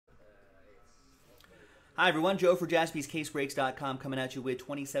Hi everyone, Joe for JaspysCaseBreaks.com coming at you with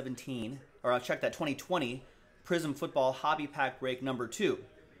 2017, or check that 2020 Prizm Football Hobby Pack Break number 2,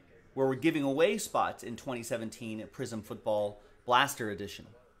 where we're giving away spots in 2017 Prizm Football Blaster Edition.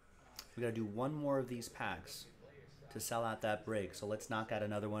 We gotta do one more of these packs to sell out that break, so let's knock out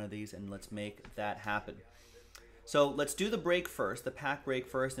another one of these and let's make that happen. So let's do the break first, the pack break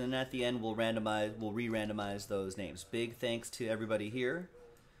first, and then at the end we'll re-randomize those names. Big thanks to everybody here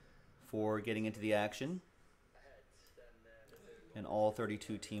for getting into the action. And all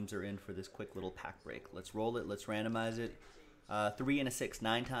 32 teams are in for this quick little pack break. Let's roll it. Let's randomize it. 3 and a 6,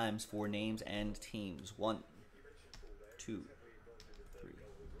 9 times for names and teams. 1, 2, 3,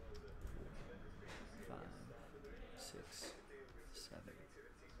 4, 5, 6, 7,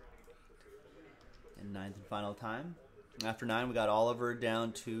 8. And 9th and final time. After 9, we got Oliver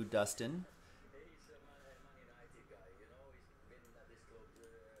down to Dustin.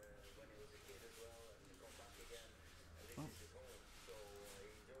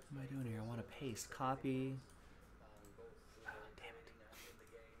 What am I doing here? I want to paste. Copy. Oh, damn it.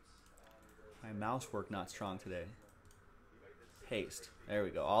 My mouse work not strong today. Paste. There we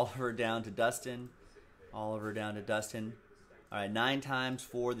go. Oliver down to Dustin. Oliver down to Dustin. All right, 9 times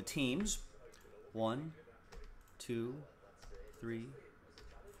for the teams. 1, 2, 3,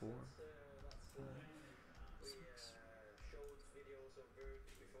 4, 5, 6.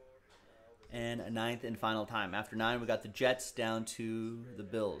 And a 9th and final time. After 9, we got the Jets down to the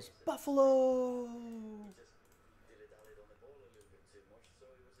Bills. Buffalo!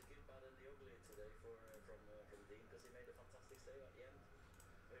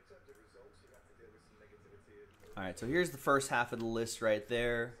 All right, so here's the first half of the list right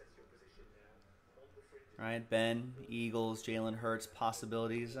there. All right, Ben, Eagles, Jalen Hurts,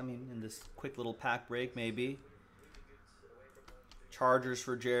 possibilities. I mean, in this quick little pack break, maybe. Chargers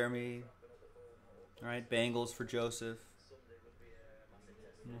for Jeremy. All right, Bengals for Joseph.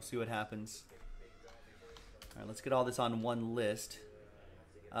 We'll see what happens. All right, let's get all this on one list.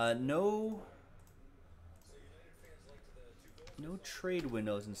 No trade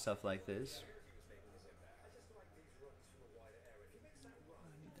windows and stuff like this. I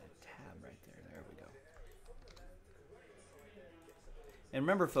need that tab right there. There we go. And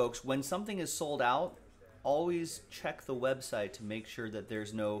remember, folks, when something is sold out, always check the website to make sure that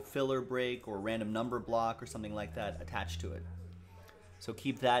there's no filler break or random number block or something like that attached to it. So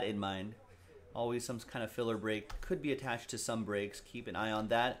keep that in mind. Always some kind of filler break could be attached to some breaks. Keep an eye on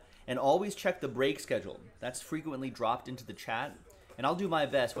that. And always check the break schedule. That's frequently dropped into the chat. And I'll do my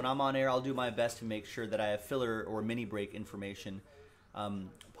best. When I'm on air, I'll do my best to make sure that I have filler or mini break information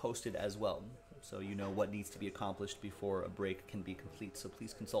posted as well. So you know what needs to be accomplished before a break can be complete. So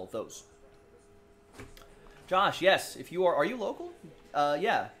please consult those. Josh, yes. If you are you local?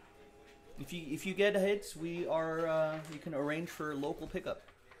 Yeah. If you get hits, we are. You can arrange for local pickup.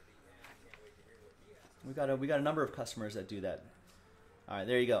 We got a number of customers that do that. All right,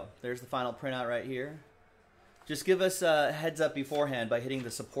 there you go. There's the final printout right here. Just give us a heads up beforehand by hitting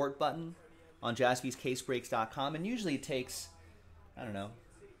the support button on JaspysCaseBreaks.com, and usually it takes, I don't know,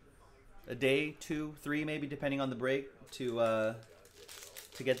 a day, 2, 3, maybe depending on the break to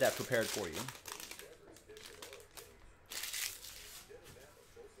get that prepared for you.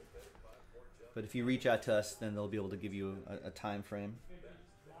 But if you reach out to us, then they'll be able to give you a time frame.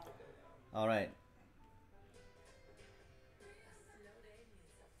 All right.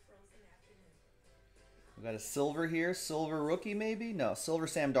 We got a silver here. Silver rookie, maybe? No, silver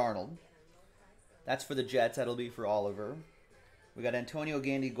Sam Darnold. That's for the Jets. That'll be for Oliver. We got Antonio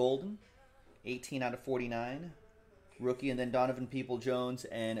Gandy Golden, 18 out of 49. Rookie, and then Donovan People-Jones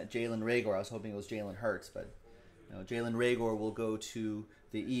and Jalen Reagor. I was hoping it was Jalen Hurts, but no, Jalen Reagor will go to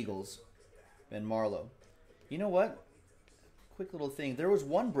the Eagles. Ben Marlowe. You know what? Quick little thing. There was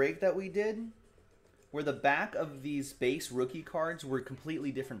one break that we did where the back of these base rookie cards were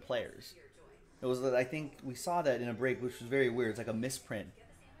completely different players. It was, I think we saw that in a break, which was very weird. It's like a misprint.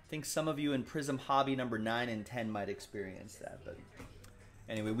 I think some of you in Prizm Hobby number 9 and 10 might experience that. But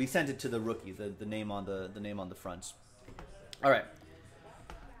anyway, we sent it to the rookie, the name on the fronts. All right.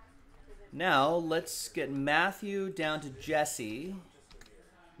 Now let's get Matthew down to Jesse.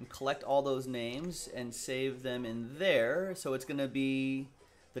 And collect all those names and save them in there. So it's going to be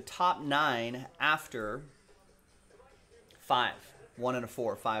the top 9 after 5. 1 and a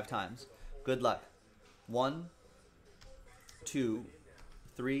 4, 5 times. Good luck. 1, 2,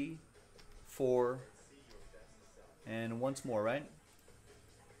 3, 4, and once more, right?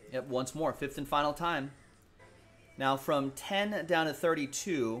 Yep, once more. 5th and final time. Now from 10 down to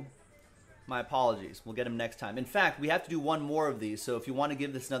 32, my apologies. We'll get them next time. In fact, we have to do one more of these, so if you want to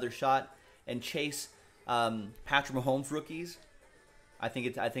give this another shot and chase Patrick Mahomes rookies. I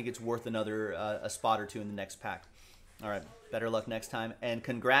think it's worth another a spot or two in the next pack. All right, better luck next time. And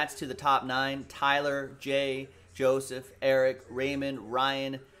congrats to the top 9: Tyler, Jay, Joseph, Eric, Raymond,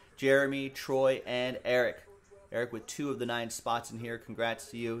 Ryan, Jeremy, Troy, and Eric. Eric with 2 of the 9 spots in here. Congrats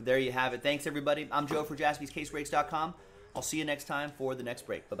to you. There you have it. Thanks, everybody. I'm Joe for JaspysCaseBreaks.com. I'll see you next time for the next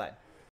break. Bye-bye.